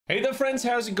Hey there friends,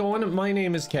 how's it going? My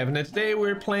name is Kevin and today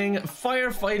we're playing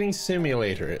Firefighting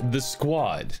Simulator, the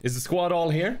squad. Is the squad all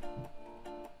here?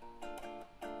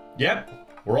 Yep,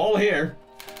 we're all here.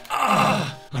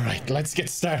 All right, let's get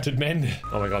started, men.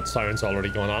 Oh my god, siren's already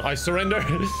going on. I surrender.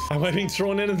 Am I being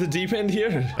thrown in at the deep end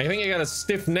here? I think I got a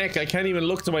stiff neck. I can't even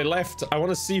look to my left. I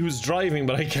want to see who's driving,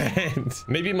 but I can't.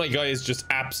 Maybe my guy is just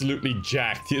absolutely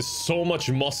jacked. He has so much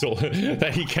muscle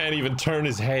that he can't even turn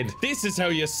his head. This is how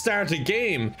you start a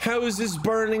game. Houses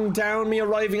burning down, me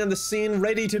arriving on the scene,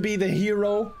 ready to be the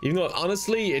hero. Even though,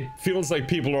 honestly, it feels like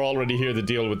people are already here to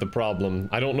deal with the problem.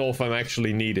 I don't know if I'm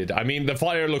actually needed. I mean, the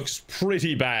fire looks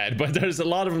pretty bad, but there's a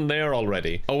lot of them there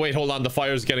already. Oh wait, hold on, the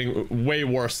fire's getting way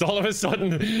worse. All of a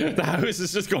sudden the house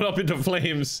is just going up into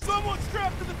flames. Someone's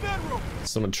trapped in the bedroom.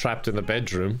 Someone trapped in the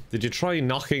bedroom. Did you try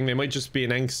knocking? They might just be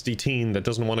an angsty teen that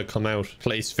doesn't want to come out.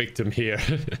 Place victim here.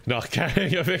 Not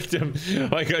carrying a victim.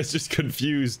 My guy's just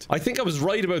confused. I think I was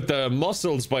right about the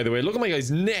muscles, by the way. Look at my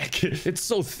guy's neck. It's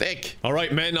so thick. All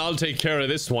right, men, I'll take care of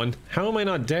this one. How am I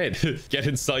not dead? Get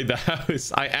inside the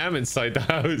house. I am inside the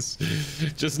house,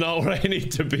 just not where I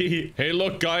need to be. Hey,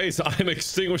 look guys, I'm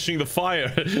extinguishing the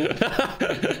fire.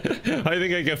 I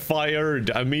think I get fired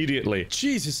immediately.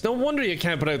 Jesus, no wonder you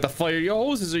can't put out the fire. Your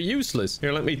hoses are useless.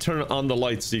 Here, let me turn on the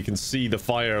lights so you can see the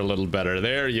fire a little better.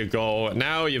 There you go.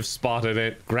 Now you've spotted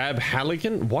it. Grab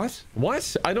Halligan. What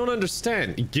I don't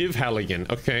understand. Give Halligan.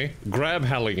 Okay, grab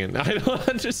Halligan. I don't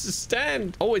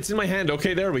understand. Oh, it's in my hand.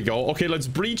 Okay, there we go. Okay, let's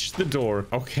breach the door.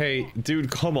 Okay, dude,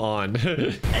 come on. I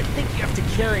think you have to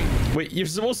carry me. Wait, you're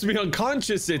supposed to be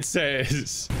unconscious, it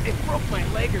says. It broke my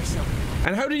leg or something.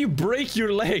 And how did you break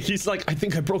your leg? He's like, I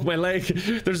think I broke my leg.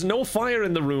 There's no fire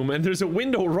in the room and there's a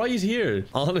window right here.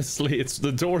 Honestly, it's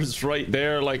the door's right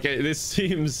there. Like, this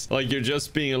seems like you're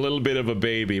just being a little bit of a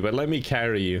baby, but let me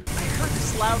carry you. I heard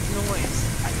this loud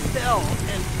noise. I fell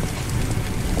and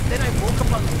then I woke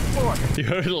up on the floor. You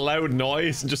heard a loud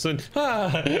noise and just went,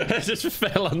 I just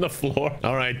fell on the floor.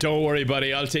 All right, don't worry,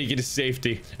 buddy. I'll take you to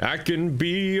safety. I can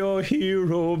be your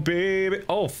hero, baby.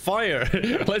 Oh, fire.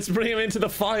 Let's bring him into the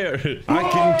fire. I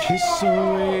can kiss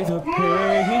away the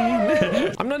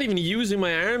pain. I'm not even using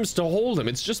my arms to hold him.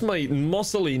 It's just my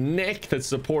muscly neck that's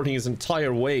supporting his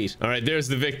entire weight. All right, there's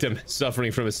the victim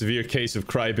suffering from a severe case of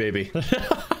crybaby.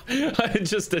 I'm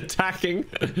just attacking.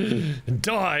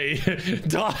 Die.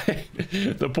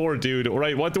 The poor dude. All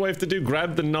right, what do I have to do?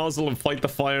 Grab the nozzle and fight the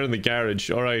fire in the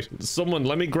garage. All right, someone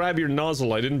let me grab your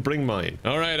nozzle. I didn't bring mine.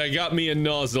 All right, I got me a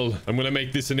nozzle. I'm gonna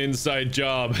make this an inside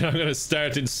job. I'm gonna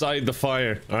start inside the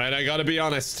fire. All right, I gotta be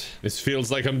honest, this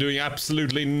feels like I'm doing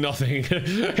absolutely nothing.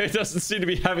 It doesn't seem to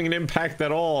be having an impact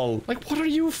at all. Like, what are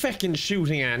you feckin'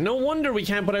 shooting at? No wonder we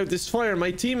can't put out this fire.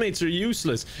 My teammates are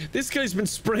useless. This guy's been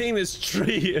spraying this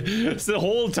tree the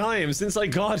whole time since I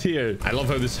got here. I love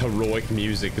how this heroic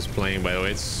music is playing, by the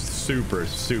way. It's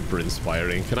super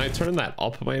inspiring. Can I turn that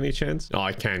up by any chance? Oh,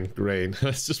 I can. Great.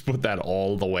 Let's just put that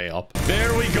all the way up.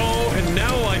 There we go. And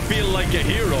now I feel like a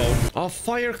hero. Oh,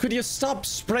 fire, could you stop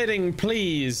spreading,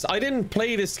 please? I didn't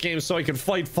play this game so I could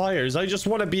fight fires. I just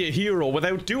want to be a hero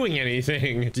without doing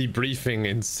anything. Debriefing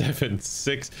in 7,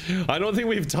 6. I don't think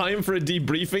we have time for a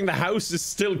debriefing. The house is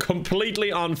still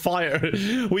completely on fire.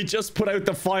 We just put out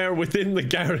the fire within the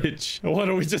garage. What,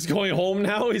 are we just going home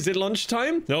now? Is it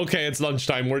lunchtime? Okay, it's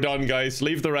lunchtime. We're done, guys.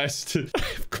 Leave the rest.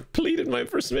 I've completed my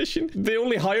first mission. They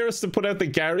only hire us to put out the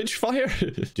garage fire.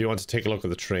 Do you want to take a look at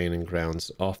the training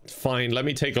grounds? Oh, fine. Let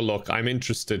me take a look. I'm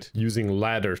interested. Using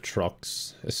ladder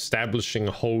trucks, establishing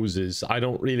hoses. I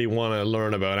don't really want to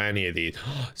learn about any of these.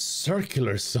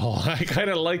 Circular saw. I kind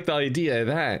of like the idea of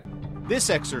that. This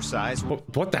exercise.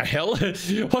 What the hell?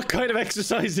 What kind of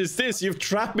exercise is this? You've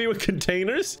trapped me with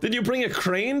containers? Did you bring a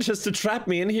crane just to trap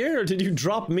me in here, or did you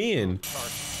drop me in?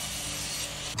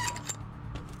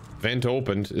 Vent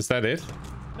opened. Is that it?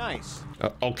 Nice.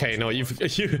 Okay, no,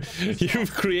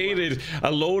 you've created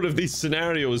a load of these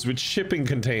scenarios with shipping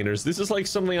containers. This is like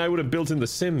something I would have built in The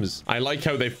Sims. I like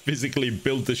how they physically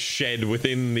built a shed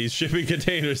within these shipping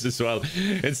containers as well,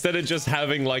 instead of just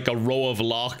having like a row of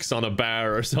locks on a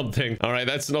bar or something. All right,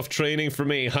 that's enough training for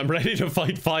me. I'm ready to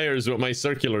fight fires with my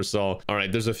circular saw. All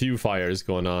right, there's a few fires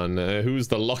going on. Who's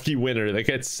the lucky winner that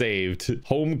gets saved?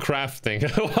 Home crafting.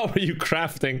 How are you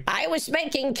crafting? I was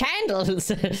making candles.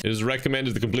 It is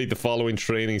recommended to complete the following following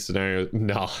training scenario.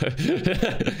 No.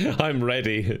 I'm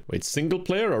ready. Wait, single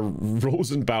player or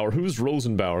Rosenbauer? Who's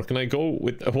Rosenbauer? Can I go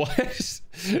with... What?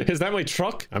 Is that my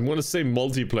truck? I'm going to say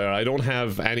multiplayer. I don't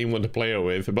have anyone to play it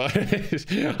with, but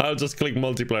I'll just click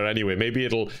multiplayer anyway. Maybe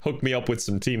it'll hook me up with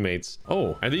some teammates.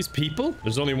 Oh, are these people?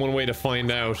 There's only one way to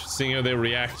find out, seeing how they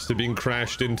react to being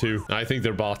crashed into. I think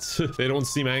they're bots. They don't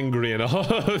seem angry enough.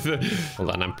 Hold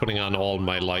on, I'm putting on all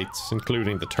my lights,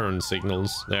 including the turn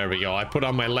signals. There we go. I put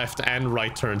on my left and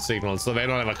right turn signals, so they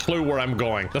don't have a clue where I'm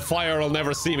going. The fire will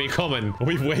never see me coming.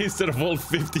 We've wasted a full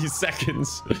 50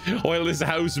 seconds while this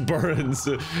house burns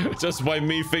just by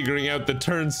me figuring out the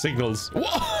turn signals.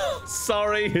 Whoa!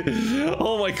 Sorry.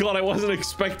 Oh my god, I wasn't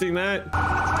expecting that.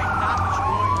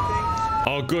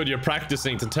 Oh good, you're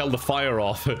practicing to tell the fire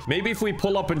off. Maybe if we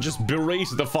pull up and just berate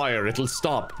the fire, it'll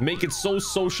stop. Make it so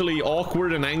socially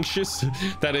awkward and anxious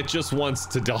that it just wants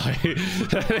to die.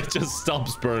 It just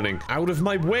stops burning. Out of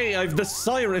my way, I've the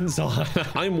sirens on.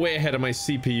 I'm way ahead of my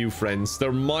CPU friends.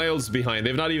 They're miles behind.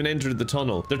 They've not even entered the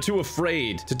tunnel. They're too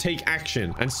afraid to take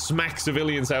action and smack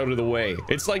civilians out of the way.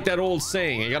 It's like that old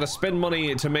saying, you gotta spend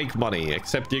money to make money,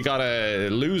 except you gotta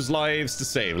lose lives to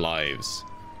save lives.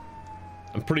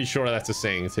 I'm pretty sure that's a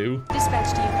saying too.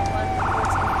 Dispatch to Unit 1.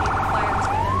 Reports indicate the fire has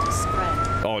begun to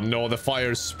spread. Oh no, the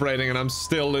fire's spreading and I'm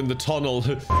still in the tunnel.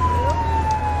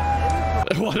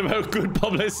 What about good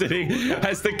publicity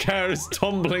as the car is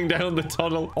tumbling down the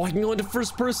tunnel? Oh, I can go into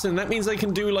first person. That means I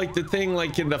can do like the thing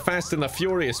like in the Fast and the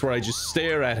Furious where I just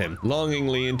stare at him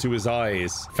longingly into his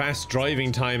eyes. Fast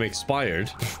driving time expired.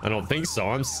 I don't think so.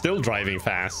 I'm still driving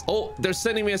fast. Oh, they're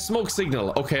sending me a smoke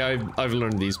signal. Okay, I've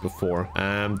learned these before.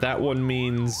 That one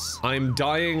means I'm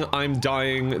dying. I'm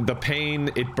dying. The pain,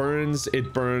 it burns.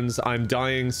 It burns. I'm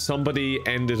dying. Somebody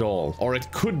end it all. Or it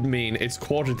could mean it's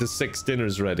 5:45.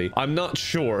 Dinner's ready. I'm not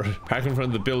sure. Park in front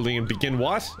of the building and begin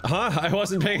what? Huh? I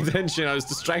wasn't paying attention. I was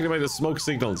distracted by the smoke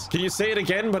signals. Can you say it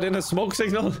again, but in a smoke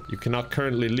signal? You cannot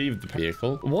currently leave the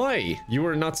vehicle. Why? You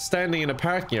are not standing in a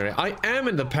parking area. I am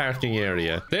in the parking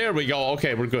area. There we go.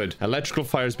 Okay, we're good. Electrical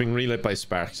fire is being relit by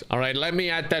sparks. All right, let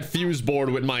me at that fuse board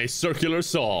with my circular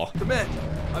saw. Command,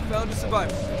 I found a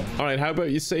survivor. All right, how about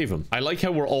you save him? I like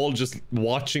how we're all just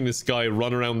watching this guy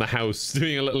run around the house,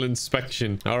 doing a little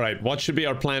inspection. All right, what should be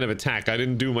our plan of attack? I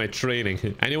didn't do my training.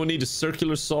 Anyone need a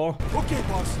circular saw? Okay,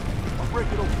 boss. I'll break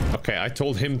it open. Okay, I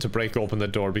told him to break open the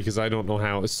door because I don't know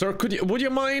how. Sir, would you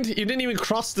mind? You didn't even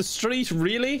cross the street,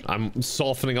 really? I'm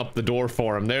softening up the door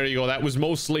for him. There you go. That was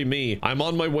mostly me. I'm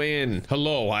on my way in.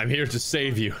 Hello, I'm here to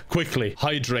save you. Quickly,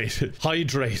 hydrate.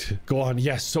 Hydrate. Go on.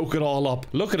 Yes, soak it all up.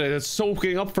 Look at it. It's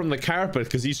soaking up from the carpet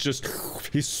because he's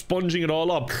sponging it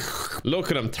all up. Look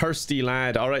at him, thirsty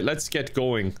lad. All right, let's get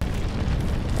going.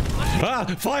 Ah,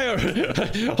 fire!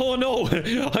 Oh no,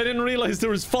 I didn't realize there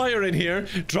was fire in here.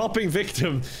 Dropping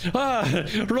victim. Ah,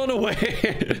 run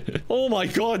away. Oh my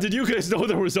god, did you guys know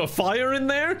there was a fire in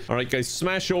there? All right, guys,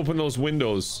 smash open those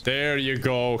windows. There you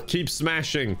go. Keep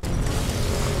smashing.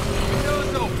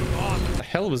 What the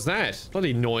hell was that?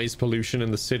 Bloody noise pollution in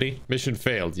the city. Mission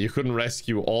failed. You couldn't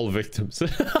rescue all victims.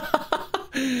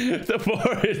 The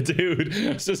poor dude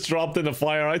just dropped in the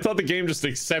fire. I thought the game just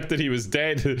accepted he was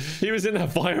dead. He was in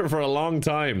that fire for a long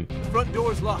time. Front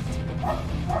door's locked. On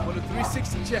a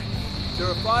 360 check. There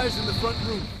are fires in the front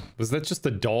room. Was that just the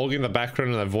dog in the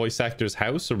background of that voice actor's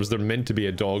house, or was there meant to be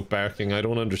a dog barking? I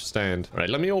don't understand. All right,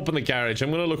 let me open the garage. I'm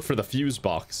gonna look for the fuse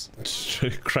box.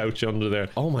 Crouch under there.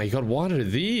 Oh my god, what are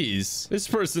these? This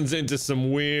person's into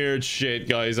some weird shit,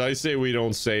 guys. I say we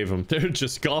don't save them. They're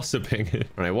just gossiping.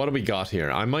 All right, what do we got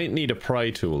here? I might need a pry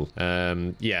tool.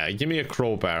 Yeah, give me a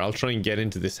crowbar. I'll try and get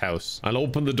into this house. I'll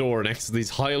open the door next to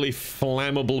these highly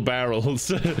flammable barrels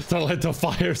to let the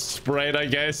fire spread, I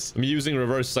guess. I'm using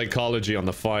reverse psychology on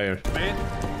the fire. Man,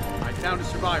 I found a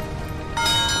survivor.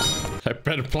 I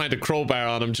better plant a crowbar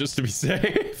on him just to be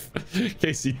safe in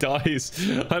case he dies.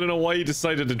 I don't know why he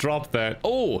decided to drop that.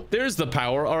 Oh, there's the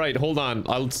power. All right, hold on.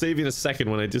 I'll save you in a second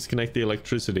when I disconnect the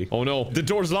electricity. Oh no, the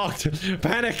door's locked.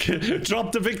 Panic.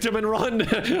 Drop the victim and run.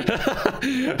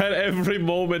 At every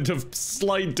moment of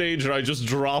slight danger, I just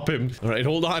drop him. All right,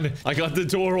 hold on. I got the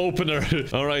door opener.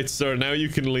 All right, sir, now you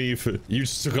can leave. You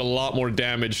just took a lot more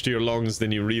damage to your lungs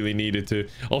than you really needed to.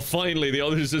 Oh, finally, the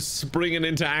others are springing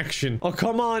into action. Oh,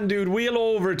 come on, dude. wheel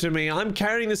over to me. I'm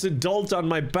carrying this adult on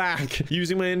my back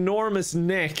using my enormous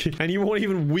neck, and you won't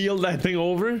even wheel that thing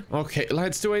over? Okay,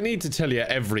 lads, do I need to tell you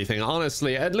everything?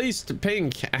 Honestly, at least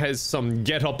Pink has some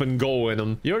get up and go in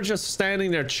him. You're just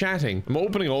standing there chatting. I'm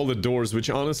opening all the doors, which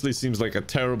honestly seems like a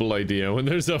terrible idea. When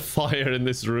there's a fire in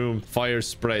this room, fire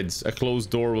spreads. A closed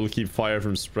door will keep fire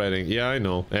from spreading. Yeah, I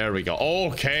know. There we go.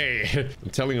 Okay. I'm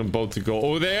telling them both to go.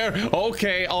 Oh, there.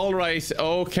 Okay, all right.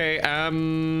 Okay,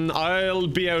 I'll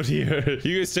be out here.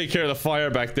 You guys take care of the fire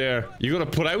back there. You gonna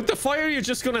put out the fire? You're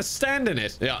just gonna stand in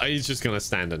it? Yeah, he's just gonna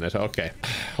stand in it. Okay.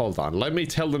 Hold on. Let me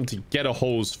tell them to get a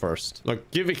hose first. Look,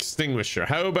 give extinguisher.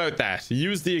 How about that?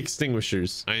 Use the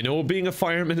extinguishers. I know being a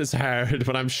fireman is hard,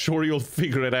 but I'm sure you'll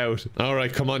figure it out. All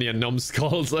right, come on, you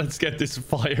numbskulls. Let's get this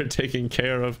fire taken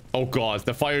care of. Oh god,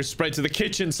 the fire spread to the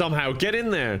kitchen somehow. Get in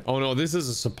there. Oh no, this is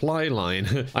a supply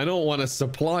line. I don't want to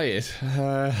supply it.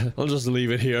 I'll just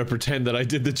leave it here, pretend that I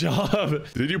did the job.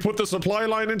 Did you put the supply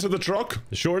line into the truck?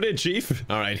 Sure did, chief.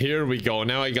 All right, here we go.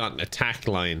 Now I got an attack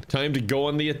line. Time to go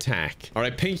on the attack. All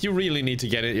right, Pink, you really need to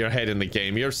get your head in the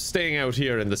game. You're staying out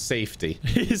here in the safety.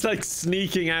 He's like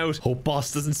sneaking out. Hope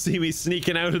boss doesn't see me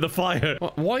sneaking out of the fire.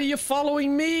 Why are you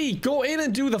following me? Go in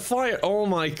and do the fire. Oh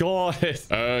my god.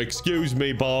 Excuse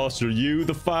me, boss. Are you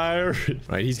the fire?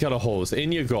 Right, he's got a hose.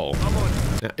 In you go.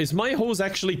 Now, is my hose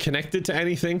actually connected to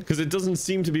anything? Because it doesn't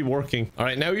seem to be working. All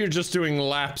right, now you're just doing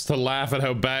laps to laugh at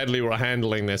how badly we're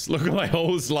handling this. Look at my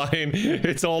hose line.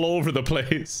 It's all over the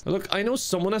place. Look, I know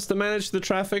someone has to manage the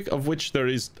traffic, of which there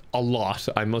is a lot,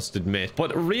 I must admit.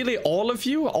 But really, all of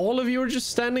you are just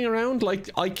standing around? Like,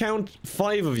 I count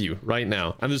 5 of you right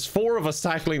now. And there's 4 of us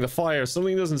tackling the fire.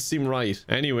 Something doesn't seem right.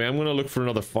 Anyway, I'm going to look for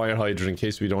another fire hydrant in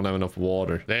case we don't have enough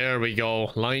water. There we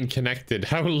go. Line connected.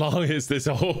 How long is this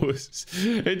hose?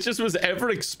 It just was ever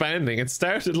expanding. It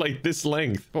started like this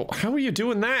length. Oh, how are you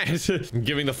doing that? I'm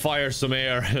giving the fire some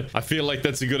air. I feel like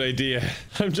that's a good idea.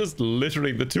 I'm just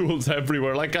littering the tools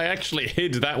everywhere. Like I actually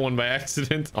hid that one by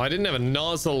accident. Oh, I didn't have a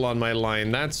nozzle on my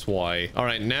line. That's why. All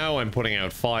right, now I'm putting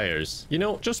out fires. You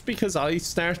know, just because I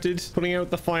started putting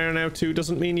out the fire now too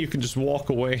doesn't mean you can just walk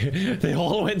away. They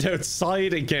all went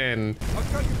outside again. I'll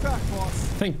cut you back, boss.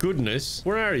 Thank goodness.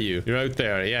 Where are you? You're out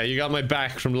there. Yeah, you got my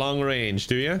back from long range,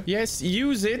 do you? Yes,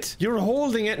 use it. You're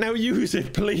holding it. Now use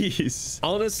it, please.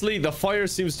 Honestly, the fire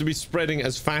seems to be spreading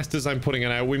as fast as I'm putting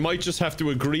it out. We might just have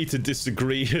to agree to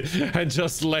disagree and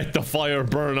just let the fire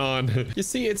burn on. You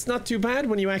see, it's not too bad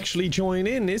when you actually join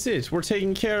in, is it? We're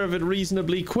taking care of it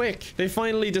reasonably quick. They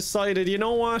finally decided, you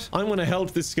know what? I'm going to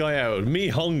help this guy out. Me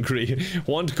hungry.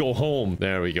 Want to go home.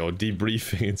 There we go.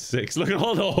 Debriefing in 6. Look at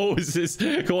all the hoses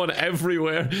going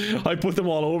everywhere. I put them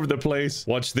all over the place.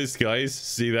 Watch this, guys.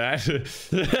 See that?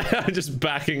 I'm just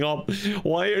backing up.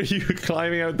 Why are you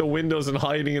climbing out the windows and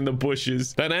hiding in the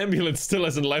bushes? That ambulance still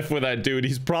hasn't left with that dude.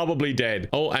 He's probably dead.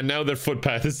 Oh, and now their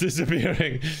footpath is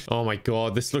disappearing. Oh my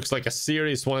god, this looks like a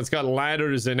serious one. It's got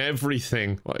ladders and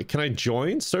everything. Can I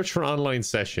join? Search for online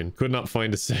session. Could not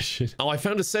find a session. Oh, I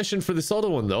found a session for this other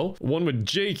one though. One with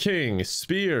J King,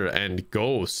 Spear, and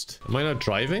Ghost. Am I not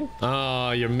driving?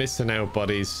 Ah, you're missing out,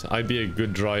 buddies. I'd be a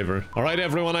good driver. All right,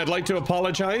 everyone, I'd like to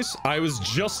apologize. I was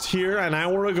just here an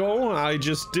hour ago. I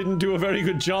just didn't do a very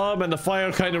good job and the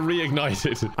fire kind of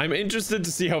reignited. I'm interested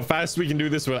to see how fast we can do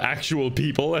this with actual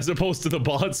people as opposed to the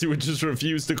bots who would just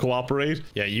refuse to cooperate.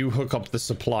 Yeah, you hook up the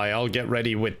supply. I'll get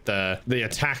ready with the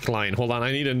attack line. Hold on,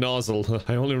 I need a nozzle.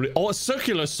 I only oh, a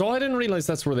circular saw. I didn't realize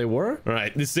that's where they were. All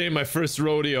right, this ain't my first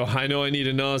rodeo. I know I need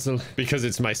a nozzle because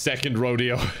it's my second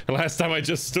rodeo. Last time I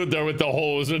just stood there with the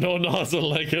hose with no nozzle,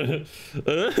 like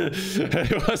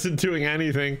it wasn't doing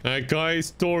anything.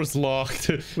 Guys, door's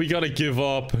locked. We gotta give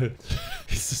up.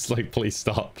 It's just like, please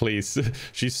stop, please.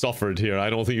 She suffered here. I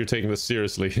don't think you're taking this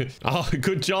seriously. Oh,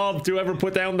 good job to ever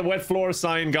put down the wet floor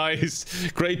sign, guys.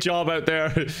 Great job out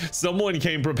there. Someone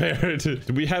came prepared.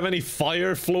 Do we have any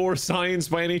fire floor signs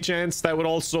by any chance? That would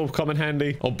also come in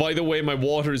handy. Oh, by the way, my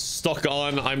water is stuck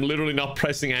on. I'm literally not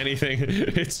pressing anything.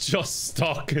 It's just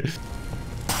stuck.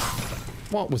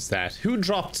 What was that? Who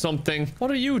dropped something?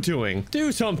 What are you doing?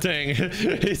 Do something.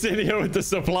 He's in here with the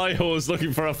supply hose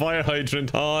looking for a fire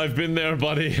hydrant. Oh, I've been there,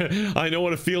 buddy. I know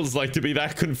what it feels like to be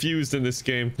that confused in this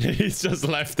game. He's just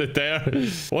left it there.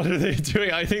 What are they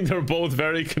doing? I think they're both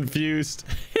very confused.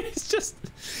 He's just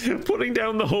putting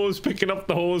down the hose, picking up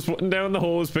the hose, putting down the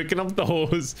hose, picking up the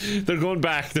hose. They're going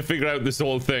back to figure out this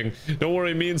whole thing. Don't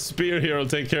worry, me and Spear here will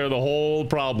take care of the whole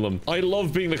problem. I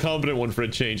love being the competent one for a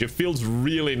change. It feels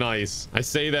really nice. I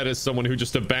say that as someone who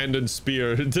just abandoned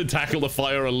Spear to tackle the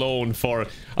fire alone for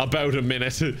about a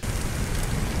minute.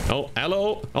 Oh,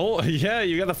 hello. Oh, yeah,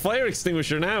 you got the fire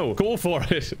extinguisher now. Go for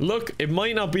it. Look, it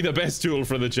might not be the best tool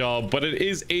for the job, but it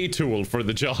is a tool for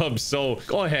the job. So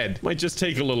go ahead. Might just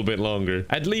take a little bit longer.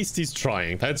 At least he's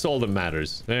trying. That's all that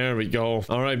matters. There we go.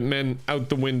 All right, men, out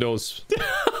the windows.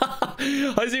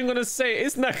 I was even gonna say,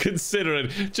 isn't that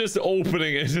considerate? Just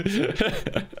opening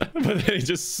it. But then he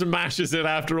just smashes it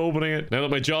after opening it. Now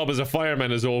that my job as a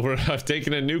fireman is over, I've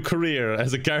taken a new career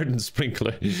as a garden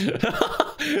sprinkler.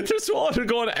 There's water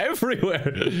going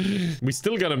everywhere. We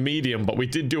still got a medium, but we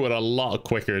did do it a lot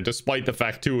quicker, despite the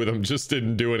fact 2 of them just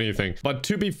didn't do anything. But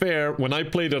to be fair, when I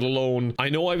played it alone, I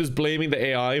know I was blaming the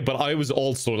AI, but I was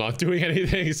also not doing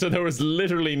anything. So there was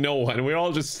literally no one. We were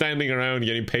all just standing around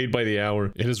getting paid by the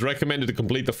hour. It is recommended to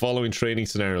complete the following training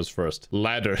scenarios first.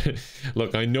 Ladder.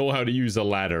 Look, I know how to use a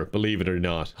ladder, believe it or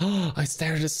not. I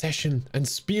started a session and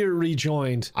Spear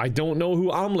rejoined. I don't know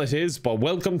who Omelette is, but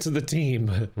welcome to the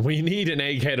team. We need an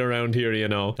egghead around here, you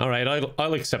know. All right,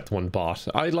 I'll accept one bot.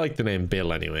 I like the name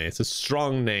Bill anyway. It's a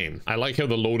strong name. I like how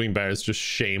the loading bars just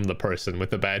shame the person with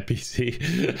the bad PC.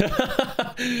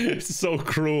 It's so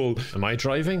cruel. Am I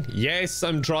driving? Yes,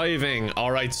 I'm driving.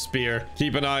 All right, Spear.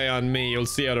 Keep an eye on me. You'll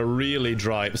see how to really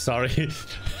drive. Sorry.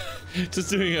 Just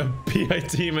doing a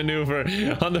PIT maneuver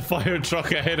on the fire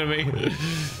truck ahead of me.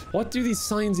 What do these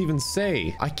signs even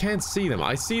say? I can't see them.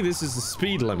 I see this is the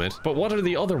speed limit, but what are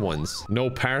the other ones? No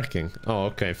parking. Oh,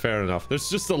 okay, fair enough. There's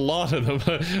just a lot of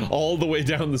them all the way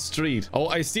down the street. Oh,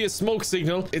 I see a smoke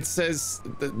signal. It says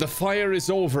the fire is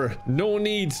over. No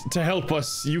need to help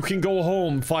us. You can go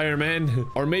home, fireman.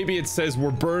 Or maybe it says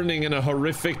we're burning in a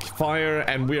horrific fire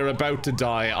and we're about to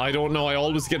die. I don't know. I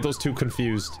always get those two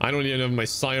confused. I don't even have my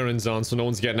sirens on, so no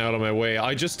one's getting out of my way.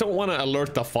 I just don't want to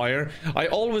alert the fire. I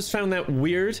always found that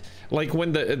weird, like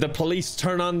when the police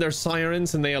turn on their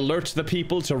sirens and they alert the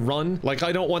people to run. Like,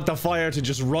 I don't want the fire to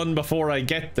just run before I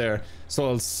get there, so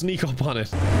I'll sneak up on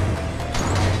it.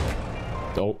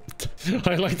 Oh,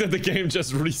 I like that the game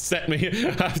just reset me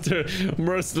after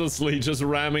mercilessly just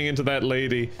ramming into that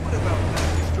lady. What about not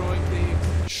destroying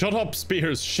things? Shut up,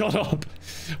 Spears. Shut up.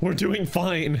 We're doing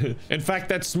fine. In fact,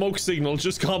 that smoke signal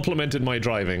just complimented my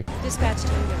driving. Dispatch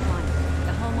team declined.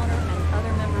 The homeowner and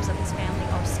other members of his family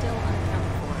are still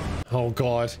unaccounted for. Oh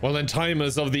god. Well then, time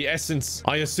is of the essence.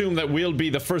 I assume that we'll be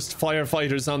the first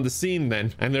firefighters on the scene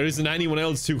then, and there isn't anyone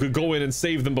else who could go in and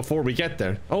save them before we get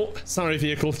there. Oh, sorry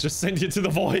vehicle, just sent you to the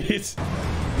void.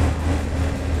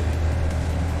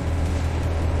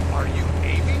 Are you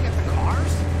aiming at the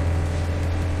cars?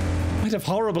 I'd have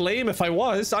horrible aim if I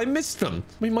was. I missed them.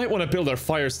 We might want to build our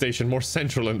fire station more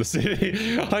central in the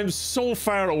city. I'm so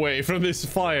far away from this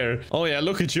fire. Oh yeah,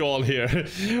 look at you all here.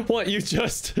 What, you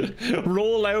just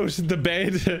roll out the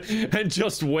bed and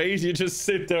just wait? You just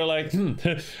sit there like,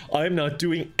 I'm not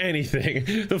doing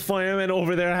anything. The firemen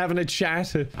over there having a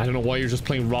chat. I don't know why you're just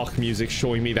playing rock music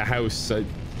showing me the house.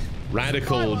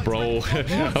 Radical, bro.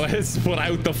 Let's put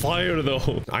out the fire,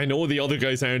 though. I know the other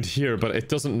guys aren't here, but it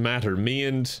doesn't matter. Me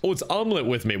and... Oh, it's Omelette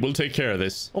with me. We'll take care of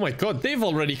this. Oh my god, they've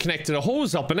already connected a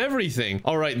hose up and everything.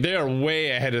 All right, they're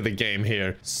way ahead of the game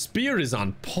here. Spear is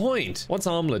on point. What's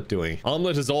Omelette doing?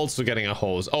 Omelette is also getting a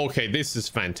hose. Okay, this is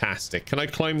fantastic. Can I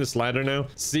climb this ladder now?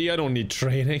 See, I don't need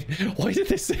training. Why did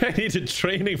they say I needed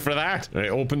training for that? All right,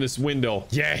 open this window.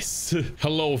 Yes.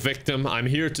 Hello, victim. I'm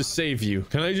here to save you.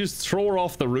 Can I just throw her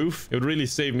off the roof? It would really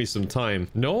save me some time.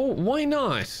 No? Why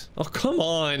not? Oh, come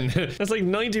on. That's like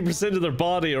 90% of their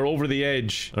body are over the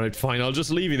edge. All right, fine. I'll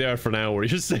just leave you there for now where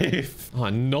you're safe. Oh,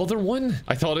 another one?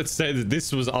 I thought it said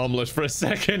this was Omelette for a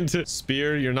second.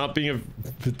 Spear, you're not being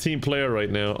a team player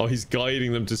right now. Oh, he's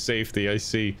guiding them to safety. I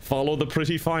see. Follow the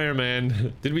pretty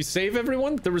fireman. Did we save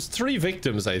everyone? There was 3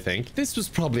 victims, I think. This was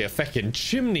probably a feckin'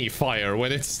 chimney fire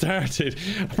when it started.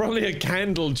 Probably a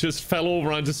candle just fell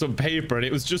over onto some paper and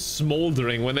it was just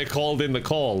smoldering when they called in the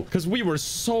call, because we were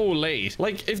so late.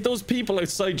 Like, if those people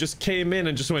outside just came in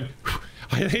and just went,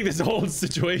 I think this whole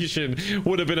situation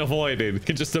would have been avoided. I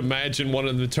can just imagine one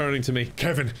of them turning to me.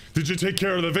 Kevin, did you take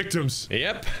care of the victims?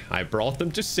 Yep, I brought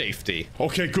them to safety.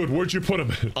 Okay, good. Where'd you put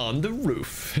them? On the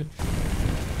roof.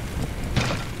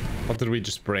 What did we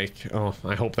just break? Oh,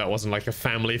 I hope that wasn't like a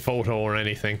family photo or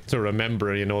anything to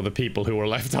remember, you know, the people who were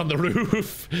left on the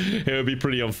roof. It would be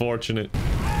pretty unfortunate.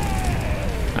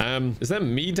 Is that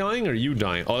me dying or you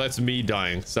dying? Oh, that's me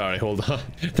dying. Sorry, hold on.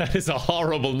 That is a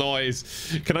horrible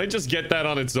noise. Can I just get that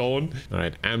on its own? All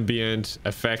right, ambient,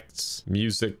 effects,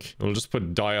 music. We'll just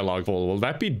put dialogue. Will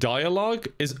that be dialogue?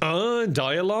 Is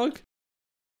dialogue?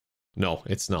 No,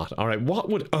 it's not. All right, what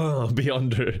would be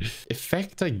under?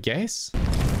 Effect, I guess?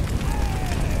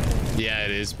 Yeah,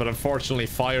 it is, but unfortunately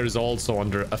fire is also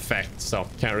under effect, so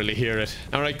can't really hear it.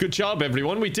 All right, good job,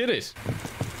 everyone. We did it.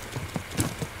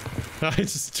 I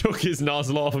just took his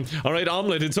nozzle off him. All right,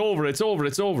 Omelette, it's over. It's over.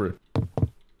 It's over.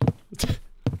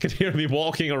 You can hear me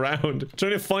walking around.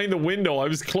 Trying to find the window. I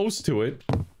was close to it.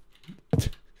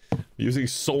 Using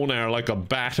sonar like a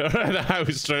bat around the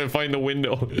house trying to find the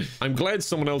window. I'm glad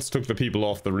someone else took the people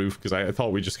off the roof because I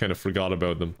thought we just kind of forgot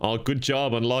about them. Oh, good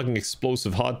job unlocking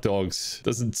explosive hot dogs.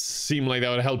 Doesn't seem like that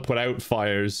would help put out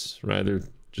fires. Rather,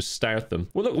 just start them.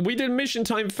 Well, look, we did mission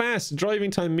time fast,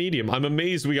 driving time medium. I'm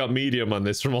amazed we got medium on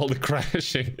this from all the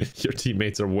crashing. Your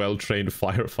teammates are well-trained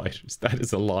firefighters. That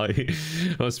is a lie.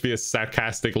 Must be a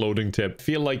sarcastic loading tip.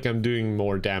 Feel like I'm doing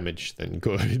more damage than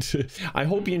good. I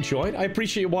hope you enjoyed. I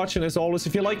appreciate you watching as always.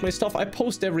 If you like my stuff, I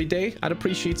post every day. I'd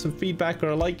appreciate some feedback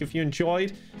or a like if you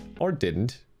enjoyed or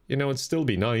didn't. You know, it'd still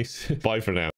be nice. Bye for now.